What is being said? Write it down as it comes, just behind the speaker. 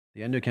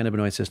The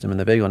endocannabinoid system and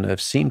the vagal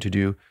nerve seem to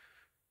do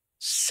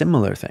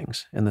similar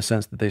things in the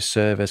sense that they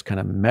serve as kind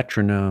of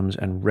metronomes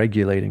and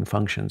regulating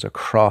functions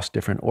across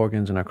different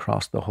organs and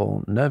across the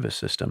whole nervous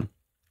system.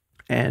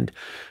 And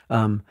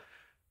the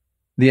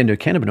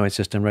endocannabinoid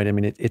system, right? I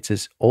mean, it's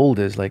as old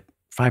as like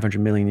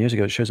 500 million years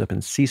ago. It shows up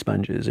in sea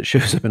sponges. It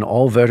shows up in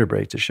all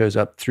vertebrates. It shows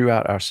up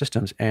throughout our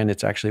systems. And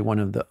it's actually one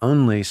of the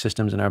only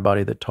systems in our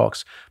body that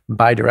talks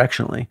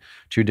bidirectionally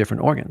to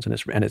different organs.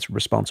 And it's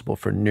responsible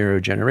for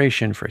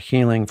neurogeneration, for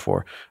healing,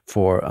 for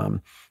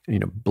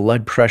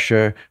blood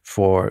pressure,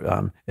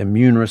 for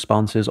immune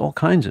responses, all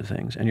kinds of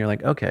things. And you're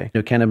like, okay,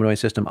 the cannabinoid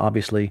system,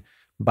 obviously,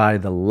 by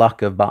the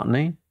luck of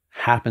botany,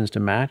 happens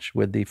to match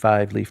with the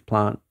 5-leaf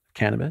plant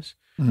cannabis.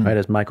 Right,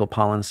 as Michael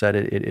Pollan said,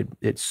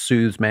 it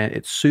soothed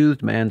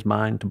man's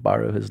mind to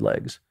borrow his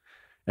legs,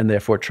 and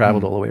therefore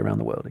traveled all the way around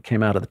the world. It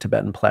came out of the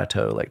Tibetan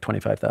plateau like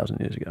 25,000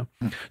 years ago.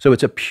 So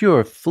it's a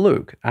pure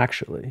fluke,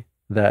 actually,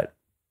 that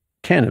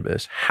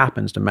cannabis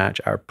happens to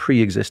match our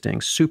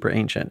pre-existing super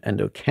ancient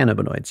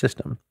endocannabinoid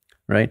system,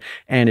 right?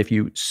 And if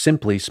you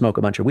simply smoke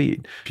a bunch of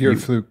weed, pure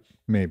fluke,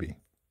 maybe.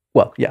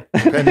 Well, yeah,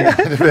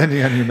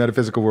 depending on your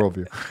metaphysical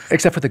worldview.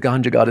 Except for the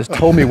ganja goddess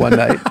told me one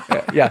night,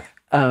 yeah.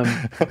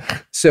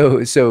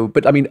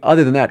 But I mean,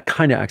 other than that,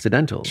 kind of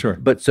accidental. Sure.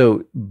 But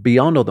so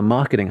beyond all the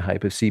marketing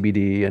hype of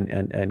CBD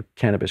and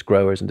cannabis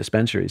growers and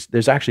dispensaries,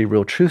 there's actually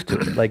real truth to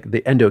it. Like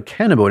the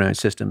endocannabinoid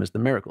system is the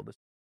miracle.